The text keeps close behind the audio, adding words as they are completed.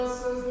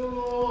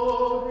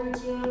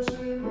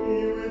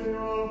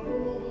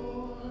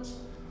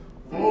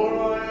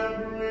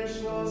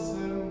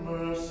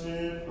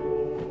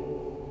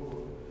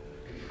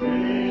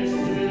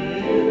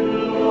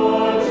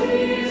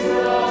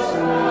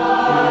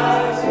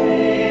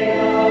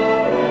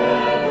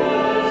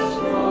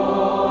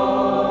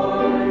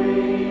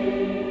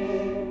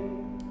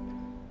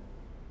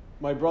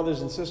My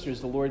brothers and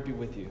sisters, the Lord be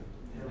with you.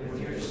 And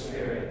with your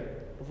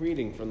spirit. A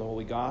reading from the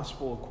Holy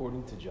Gospel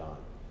according to John.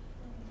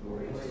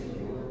 Glory to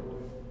you,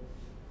 Lord.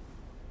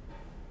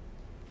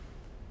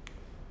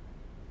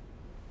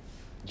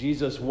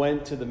 Jesus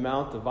went to the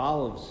Mount of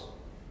Olives,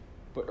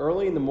 but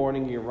early in the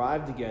morning he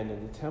arrived again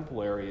in the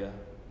temple area,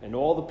 and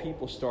all the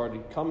people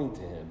started coming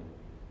to him,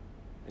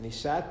 and he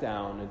sat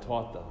down and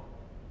taught them.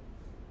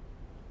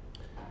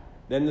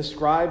 Then the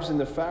scribes and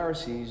the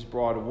Pharisees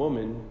brought a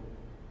woman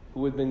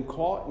who had been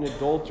caught in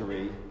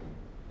adultery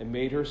and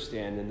made her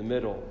stand in the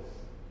middle.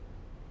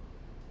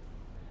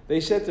 They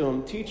said to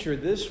him, "Teacher,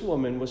 this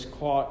woman was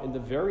caught in the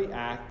very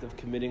act of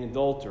committing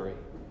adultery.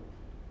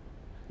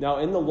 Now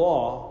in the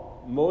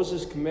law,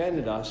 Moses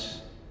commanded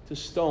us to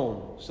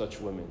stone such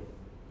women.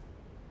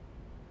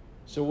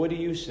 So what do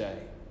you say?"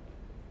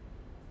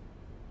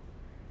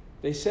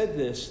 They said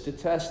this to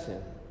test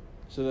him,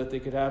 so that they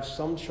could have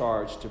some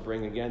charge to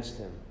bring against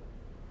him.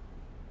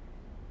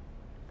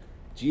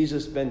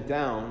 Jesus bent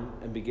down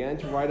and began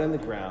to write on the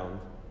ground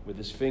with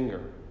his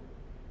finger.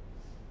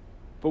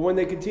 But when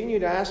they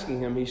continued asking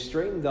him, he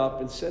straightened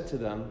up and said to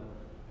them,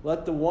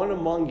 "Let the one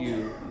among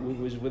you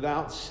who is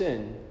without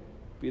sin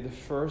be the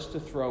first to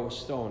throw a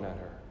stone at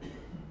her."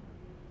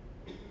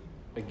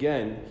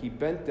 Again, he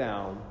bent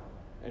down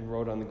and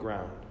wrote on the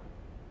ground.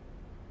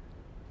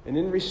 And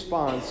in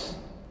response,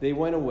 they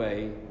went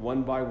away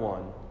one by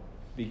one,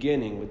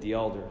 beginning with the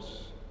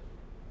elders.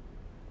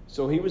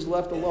 So he was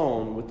left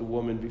alone with the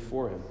woman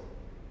before him.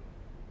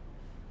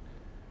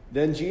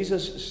 Then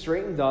Jesus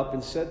straightened up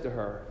and said to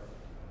her,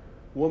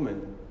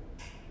 "Woman,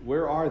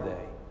 where are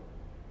they?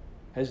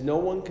 Has no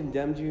one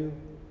condemned you?"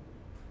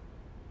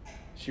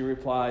 She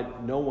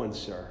replied, "No one,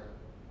 sir."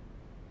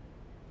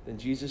 Then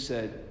Jesus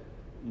said,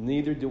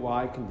 "Neither do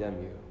I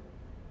condemn you.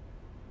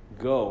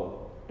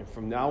 Go, and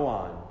from now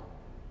on,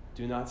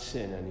 do not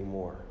sin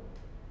anymore."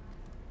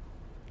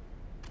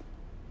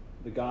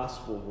 The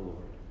Gospel of the Lord.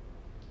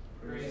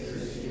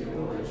 Praise to you,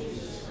 Lord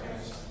Jesus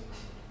Christ.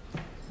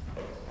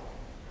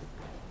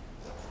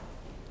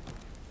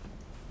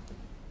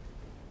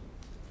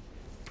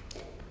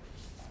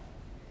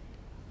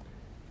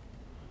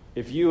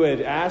 If you had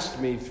asked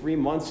me 3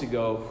 months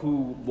ago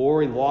who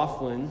Lori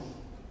Loughlin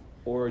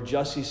or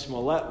Jussie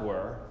Smollett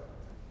were,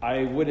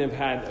 I wouldn't have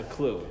had a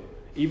clue.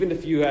 Even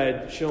if you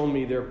had shown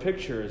me their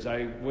pictures,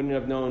 I wouldn't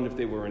have known if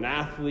they were an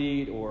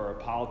athlete or a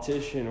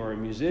politician or a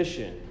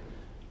musician.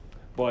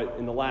 But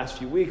in the last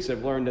few weeks,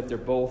 I've learned that they're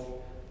both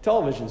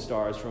television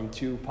stars from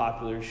 2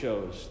 popular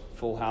shows,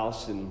 Full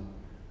House and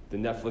the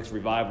Netflix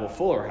revival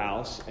Fuller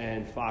House,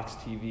 and Fox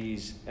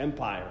TV's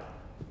Empire.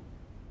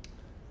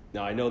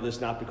 Now, I know this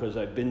not because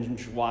I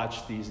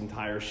binge-watched these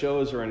entire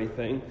shows or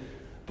anything,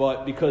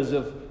 but because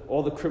of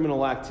all the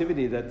criminal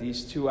activity that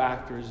these 2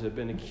 actors have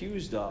been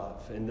accused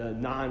of and the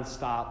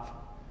nonstop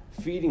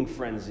feeding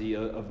frenzy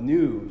of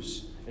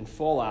news and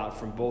fallout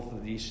from both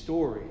of these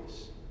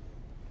stories.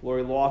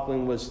 Lori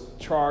Loughlin was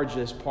charged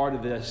as part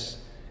of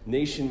this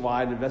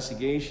nationwide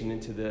investigation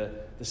into the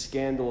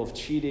scandal of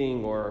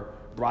cheating or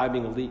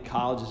bribing elite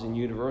colleges and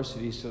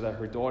universities so that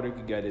her daughter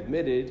could get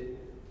admitted.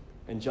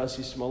 And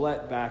Jussie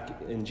Smollett,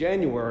 back in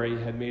January,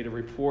 had made a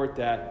report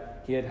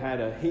that he had had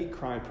a hate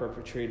crime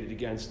perpetrated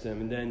against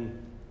him. And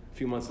then a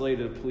few months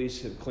later, the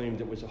police had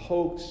claimed it was a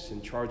hoax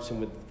and charged him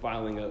with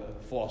filing a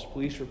false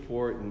police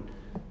report and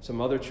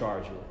some other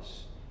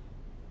charges.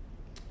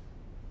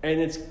 And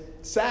it's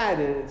sad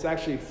and it's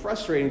actually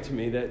frustrating to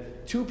me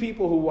that 2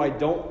 people who I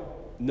don't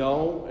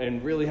know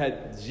and really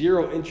had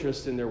zero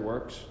interest in their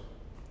works,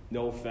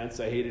 no offense,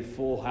 I hated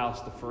Full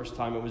House the first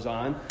time it was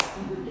on,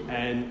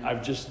 and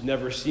I've just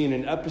never seen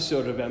an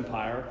episode of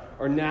Empire,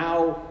 are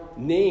now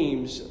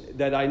names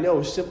that I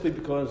know simply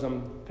because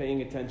I'm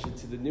paying attention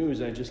to the news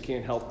and I just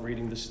can't help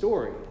reading the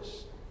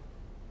stories,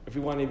 if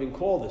we want to even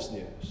call this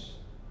news.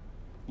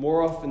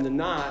 More often than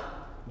not,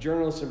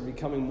 journalists are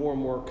becoming more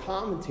and more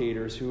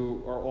commentators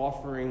who are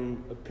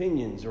offering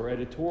opinions or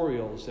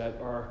editorials that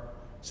are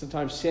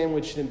sometimes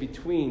sandwiched in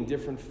between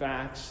different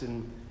facts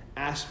and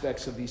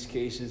aspects of these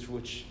cases,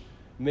 which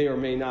may or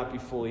may not be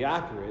fully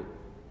accurate,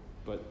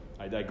 but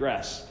I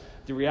digress.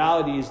 The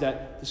reality is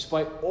that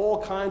despite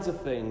all kinds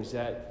of things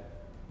that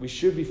we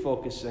should be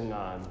focusing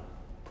on,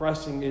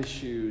 pressing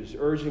issues,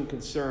 urgent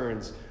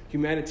concerns,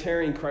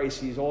 humanitarian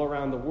crises all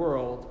around the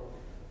world,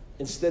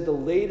 instead the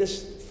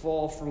latest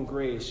fall from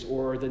grace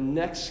or the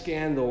next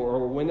scandal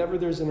or whenever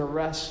there's an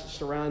arrest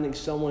surrounding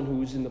someone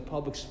who's in the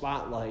public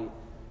spotlight,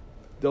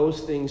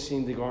 those things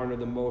seem to garner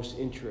the most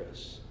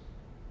interest.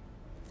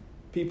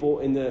 People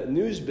in the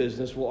news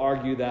business will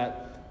argue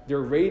that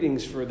their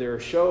ratings for their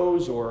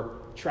shows or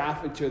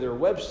traffic to their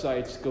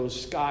websites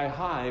goes sky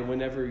high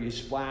whenever you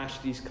splash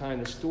these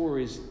kind of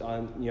stories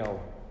on,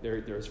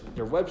 their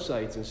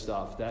websites and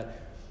stuff.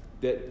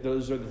 That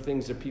those are the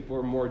things that people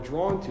are more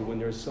drawn to when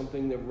there's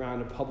something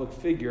around a public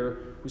figure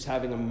who's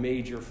having a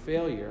major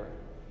failure.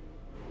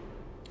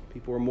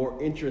 People are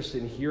more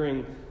interested in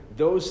hearing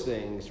those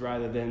things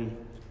rather than,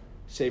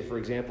 say, for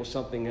example,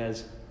 something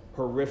as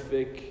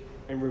horrific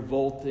and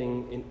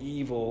revolting and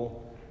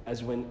evil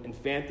as when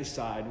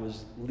infanticide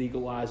was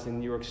legalized in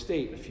New York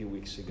State a few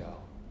weeks ago.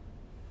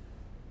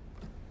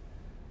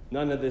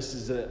 None of this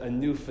is a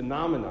new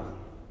phenomenon.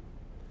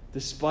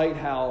 Despite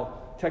how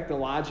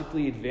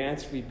technologically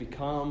advanced we've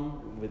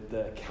become with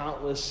the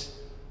countless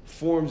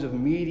forms of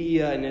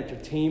media and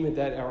entertainment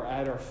that are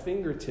at our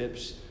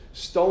fingertips,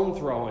 stone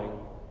throwing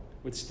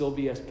would still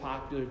be as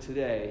popular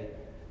today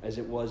as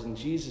it was in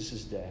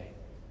Jesus' day.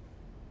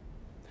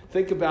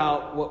 Think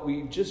about what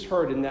we just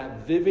heard in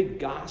that vivid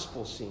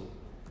gospel scene.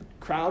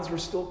 Crowds were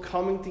still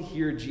coming to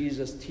hear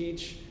Jesus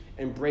teach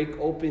and break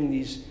open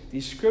these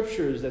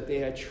scriptures that they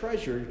had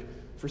treasured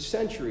for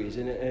centuries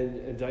in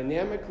a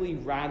dynamically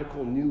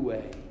radical new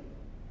way.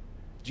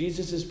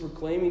 Jesus is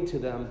proclaiming to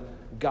them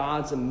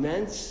God's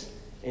immense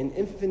and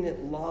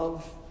infinite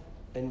love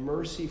and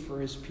mercy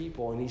for his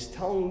people. And he's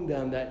telling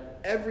them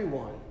that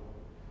everyone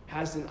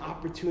has an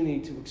opportunity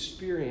to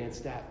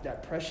experience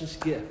that precious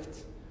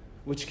gift,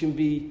 which can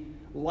be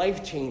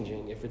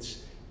life-changing if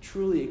it's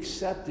truly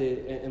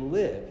accepted and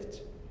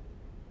lived.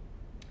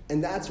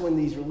 And that's when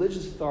these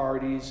religious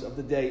authorities of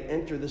the day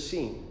enter the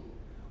scene,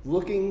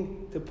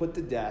 looking to put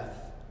to death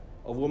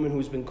a woman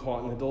who's been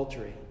caught in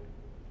adultery.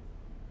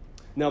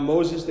 Now,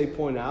 Moses, they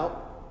point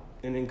out,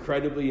 an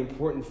incredibly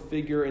important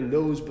figure in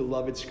those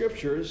beloved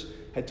scriptures,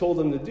 had told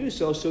them to do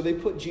so they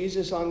put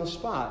Jesus on the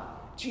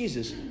spot.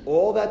 Jesus,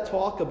 all that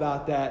talk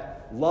about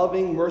that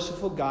loving,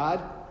 merciful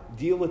God,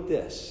 deal with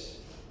this.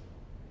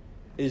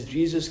 Is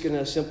Jesus going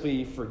to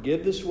simply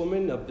forgive this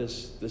woman of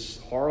this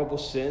horrible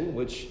sin,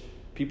 which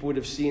people would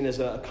have seen as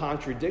a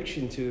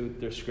contradiction to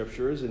their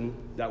scriptures, and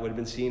that would have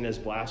been seen as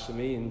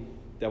blasphemy, and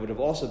that would have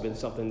also been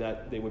something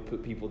that they would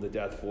put people to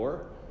death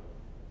for?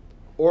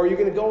 Or are you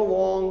going to go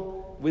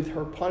along with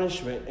her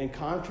punishment and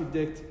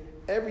contradict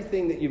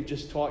everything that you've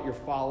just taught your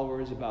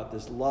followers about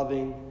this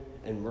loving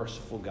and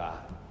merciful God?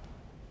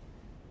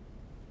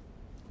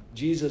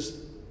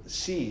 Jesus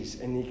sees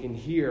and he can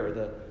hear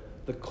the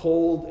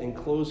cold and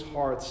closed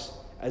hearts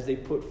as they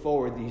put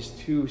forward these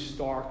two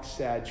stark,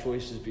 sad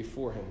choices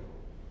before him.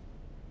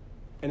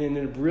 And in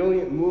a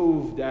brilliant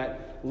move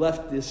that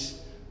left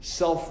this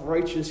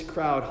self-righteous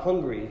crowd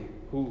hungry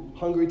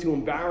to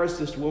embarrass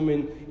this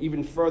woman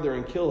even further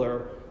and kill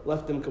her,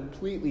 left them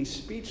completely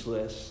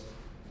speechless,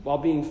 while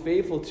being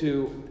faithful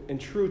to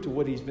and true to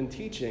what he's been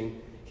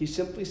teaching, he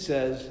simply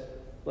says,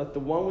 let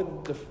the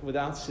one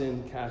without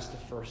sin cast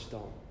the first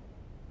stone.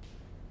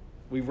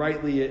 We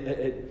rightly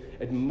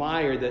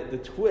admire the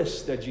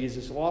twist that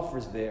Jesus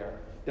offers there,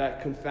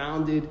 that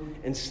confounded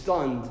and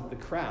stunned the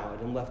crowd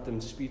and left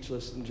them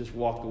speechless and just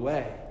walked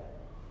away.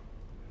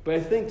 But I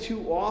think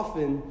too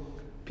often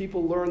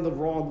people learn the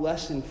wrong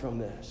lesson from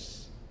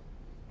this.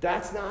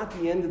 That's not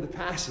the end of the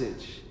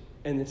passage,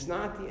 and it's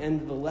not the end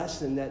of the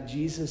lesson that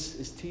Jesus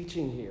is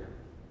teaching here.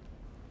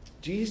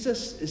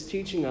 Jesus is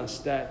teaching us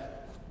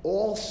that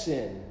all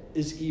sin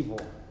is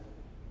evil.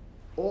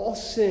 All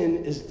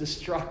sin is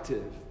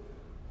destructive.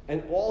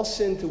 And all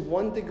sin, to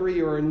one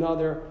degree or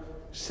another,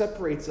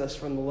 separates us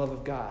from the love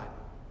of God.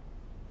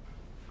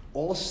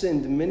 All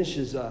sin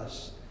diminishes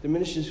us,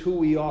 diminishes who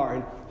we are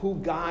and who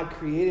God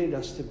created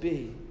us to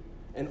be.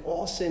 And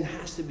all sin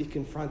has to be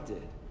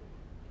confronted.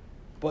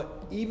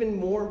 But even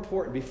more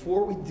important,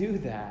 before we do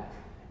that,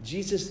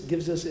 Jesus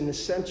gives us an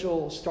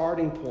essential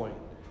starting point.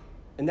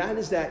 And that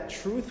is that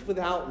truth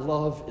without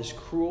love is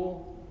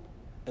cruel,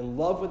 and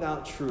love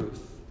without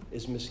truth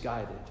is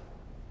misguided.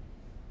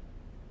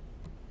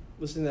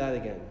 Listen to that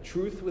again.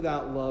 Truth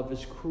without love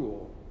is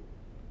cruel,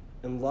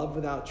 and love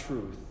without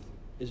truth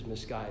is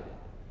misguided.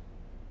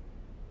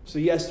 So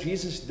yes,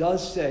 Jesus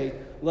does say,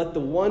 let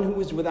the one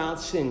who is without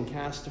sin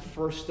cast the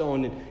first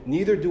stone, and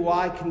neither do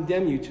I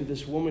condemn you to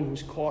this woman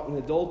who's caught in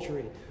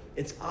adultery.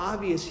 It's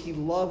obvious he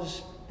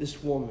loves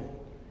this woman,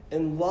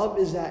 and love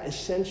is that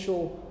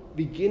essential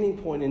beginning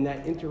point in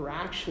that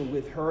interaction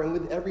with her and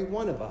with every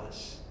one of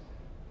us.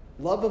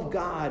 Love of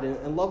God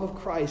and love of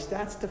Christ,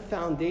 that's the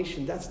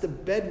foundation, that's the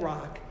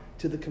bedrock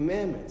to the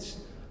commandments.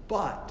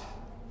 But,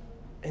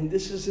 and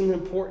this is an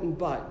important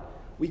but,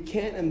 we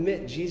can't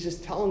omit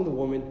Jesus telling the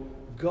woman,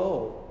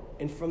 go,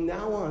 and from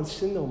now on,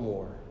 sin no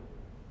more.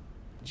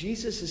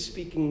 Jesus is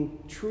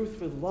speaking truth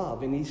with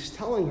love, and he's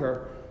telling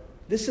her,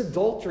 this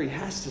adultery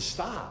has to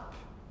stop.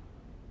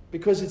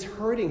 Because it's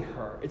hurting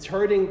her. It's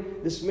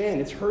hurting this man.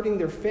 It's hurting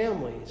their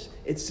families.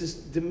 It's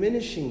just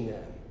diminishing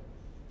them.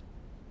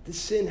 The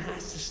sin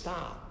has to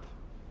stop.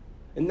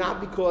 And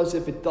not because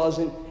if it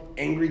doesn't,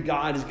 angry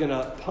God is going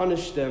to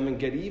punish them and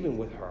get even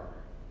with her.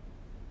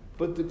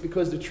 But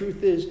because the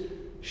truth is,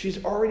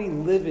 she's already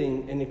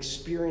living and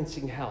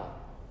experiencing hell.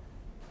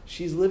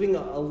 She's living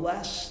a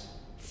less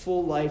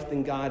full life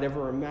than God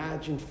ever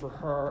imagined for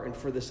her and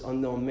for this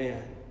unknown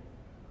man.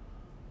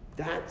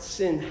 That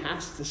sin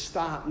has to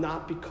stop,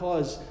 not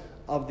because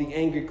of the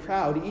angry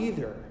crowd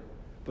either,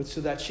 but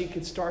so that she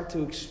could start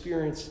to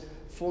experience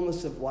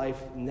fullness of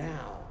life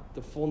now,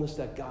 the fullness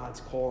that God's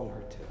calling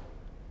her to.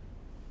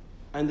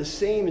 And the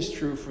same is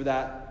true for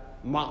that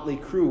motley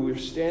crew who are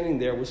standing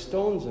there with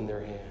stones in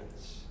their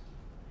hands.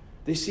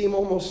 They seem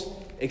almost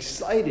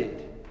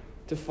excited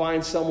to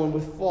find someone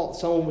with fault,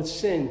 someone with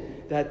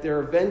sin, that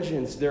their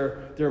vengeance,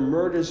 their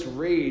murderous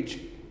rage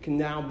can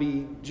now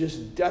be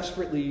just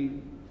desperately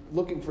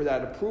looking for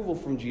that approval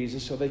from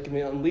Jesus so they can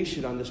unleash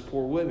it on this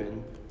poor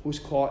woman who's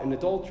caught in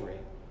adultery.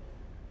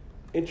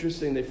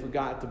 Interesting, they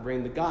forgot to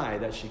bring the guy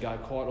that she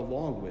got caught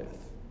along with.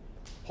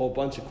 Whole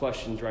bunch of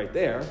questions right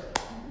there.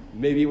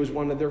 Maybe it was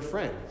one of their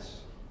friends.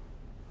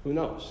 Who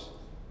knows?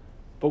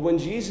 But when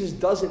Jesus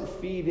doesn't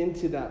feed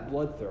into that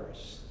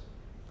bloodthirst,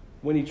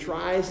 when he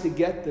tries to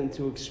get them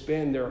to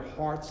expand their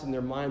hearts and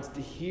their minds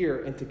to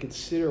hear and to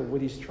consider what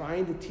he's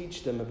trying to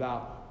teach them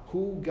about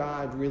who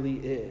God really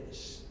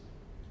is,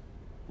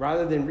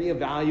 rather than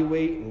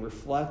reevaluate and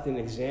reflect and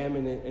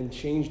examine and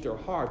change their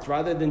hearts,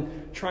 rather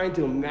than trying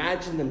to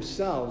imagine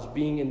themselves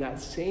being in that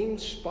same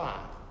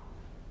spot,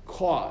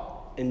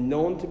 caught and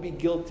known to be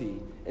guilty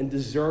and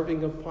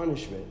deserving of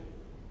punishment,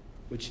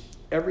 which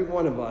every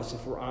one of us,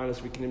 if we're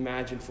honest, we can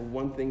imagine for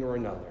one thing or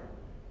another.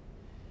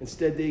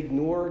 Instead, they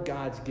ignore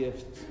God's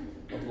gift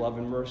of love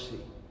and mercy.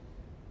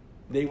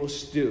 They will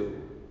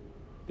stew.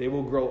 They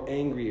will grow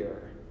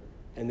angrier.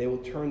 And they will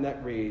turn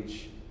that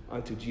rage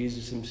onto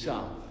Jesus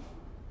himself,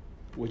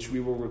 which we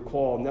will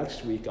recall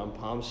next week on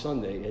Palm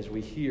Sunday as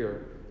we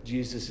hear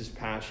Jesus'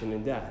 passion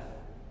and death.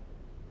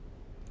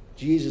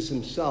 Jesus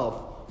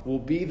himself will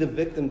be the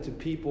victim to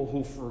people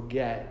who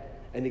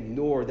forget and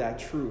ignore that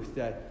truth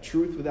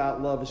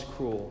without love is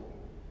cruel,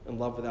 and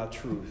love without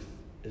truth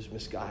is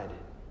misguided.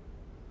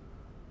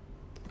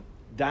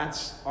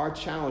 That's our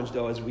challenge,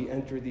 though, as we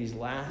enter these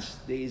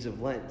last days of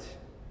Lent.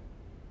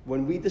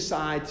 When we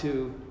decide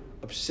to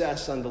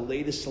obsess on the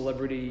latest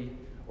celebrity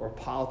or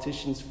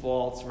politician's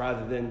faults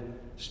rather than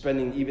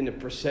spending even a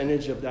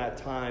percentage of that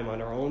time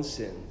on our own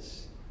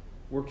sins,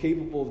 we're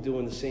capable of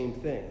doing the same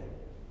thing.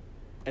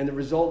 And the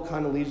result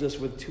kind of leaves us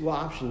with two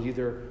options.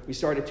 Either we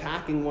start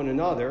attacking one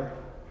another,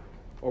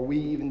 or we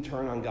even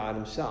turn on God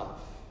himself.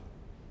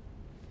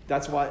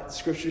 That's why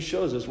Scripture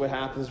shows us what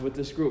happens with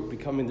this group,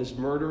 becoming this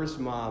murderous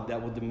mob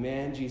that will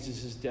demand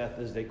Jesus' death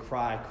as they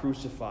cry,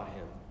 "Crucify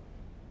him."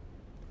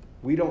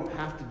 We don't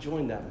have to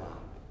join that mob.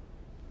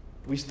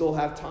 We still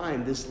have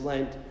time this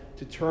Lent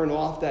to turn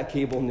off that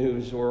cable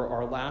news or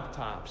our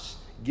laptops,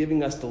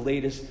 giving us the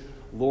latest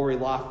Lori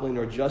Loughlin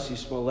or Jussie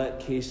Smollett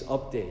case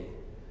update,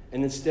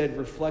 and instead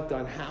reflect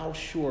on how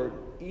short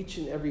each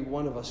and every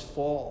one of us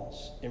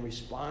falls in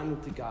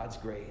responding to God's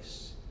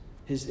grace,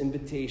 his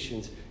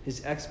invitations,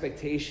 his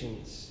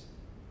expectations,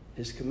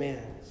 his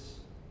commands.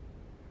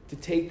 To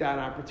take that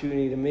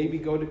opportunity to maybe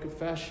go to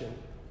confession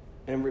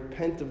and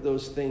repent of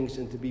those things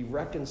and to be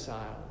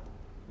reconciled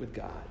with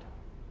God.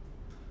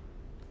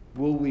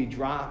 Will we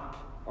drop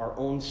our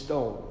own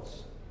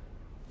stones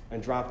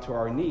and drop to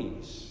our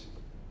knees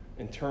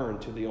and turn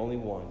to the only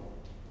one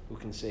who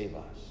can save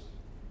us?